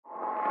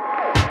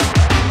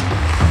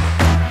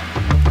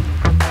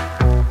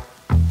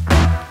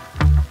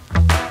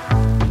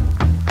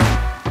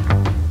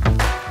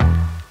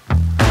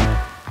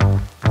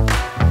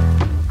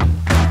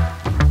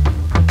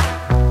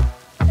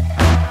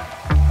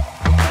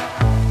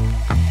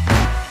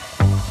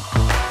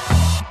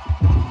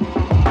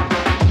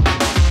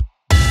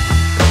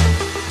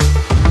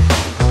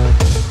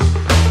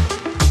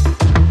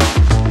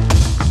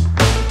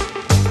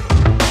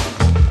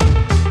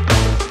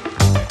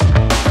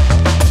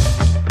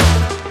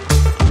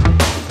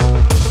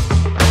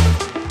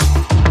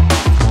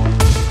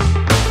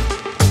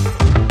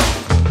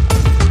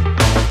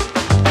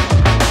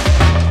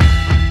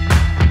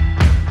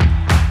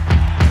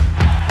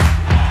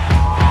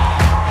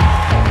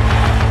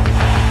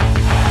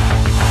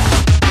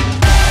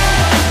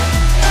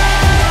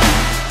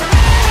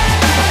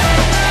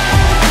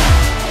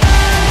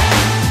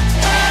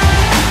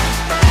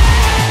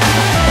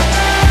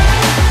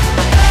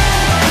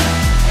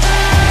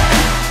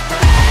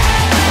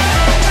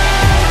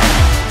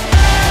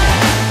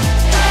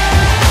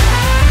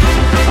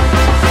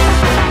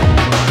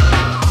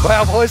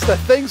Wow, boys, the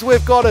things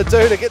we've got to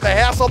do to get the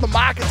house on the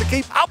market to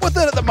keep up with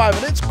it at the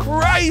moment. It's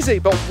crazy,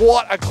 but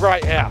what a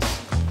great house.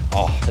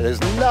 Oh,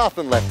 there's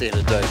nothing left here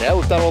to do now.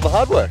 We've done all the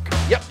hard work.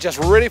 Yep, just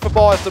ready for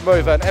buyers to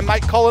move in. And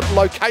mate, Colin,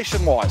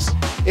 location-wise,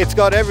 It's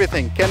got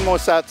everything. Kenmore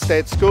South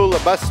State School, a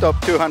bus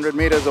stop 200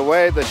 meters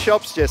away, the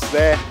shop's just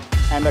there,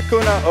 and a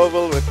Kuna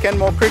Oval with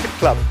Kenmore Cricket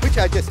Club, which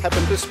I just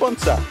happen to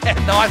sponsor.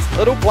 nice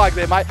little plug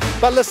there, mate.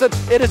 But listen,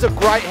 it is a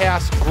great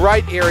house,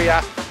 great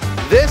area.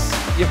 This,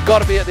 you've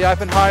got to be at the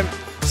open home.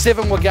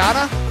 7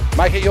 Wagana,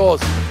 make it yours.